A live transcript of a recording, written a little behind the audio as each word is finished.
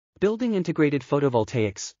Building integrated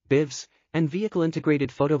photovoltaics, BIVs, and vehicle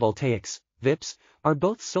integrated photovoltaics, VIPs, are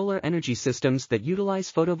both solar energy systems that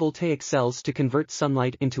utilize photovoltaic cells to convert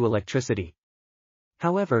sunlight into electricity.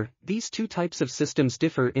 However, these two types of systems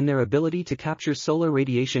differ in their ability to capture solar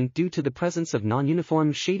radiation due to the presence of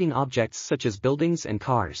non-uniform shading objects such as buildings and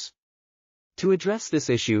cars. To address this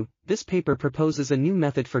issue, this paper proposes a new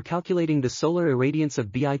method for calculating the solar irradiance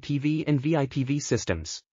of BIPV and VIPV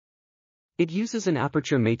systems. It uses an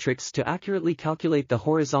aperture matrix to accurately calculate the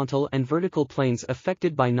horizontal and vertical planes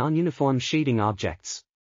affected by non-uniform shading objects.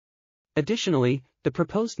 Additionally, the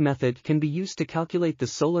proposed method can be used to calculate the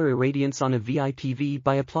solar irradiance on a VIPV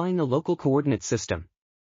by applying a local coordinate system.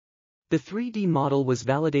 The 3D model was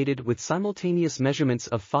validated with simultaneous measurements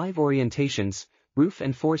of 5 orientations, roof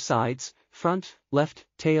and 4 sides, front, left,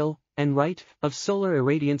 tail, and right, of solar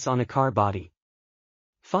irradiance on a car body.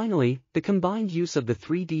 Finally, the combined use of the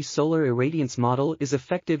 3D solar irradiance model is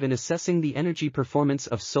effective in assessing the energy performance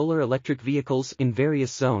of solar electric vehicles in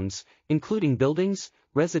various zones, including buildings,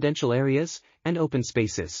 residential areas, and open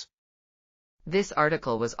spaces. This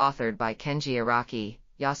article was authored by Kenji Araki,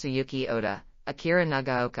 Yasuyuki Oda, Akira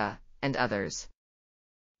Nagaoka, and others.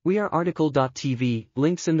 We are RTCLTV,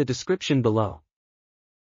 links in the description below.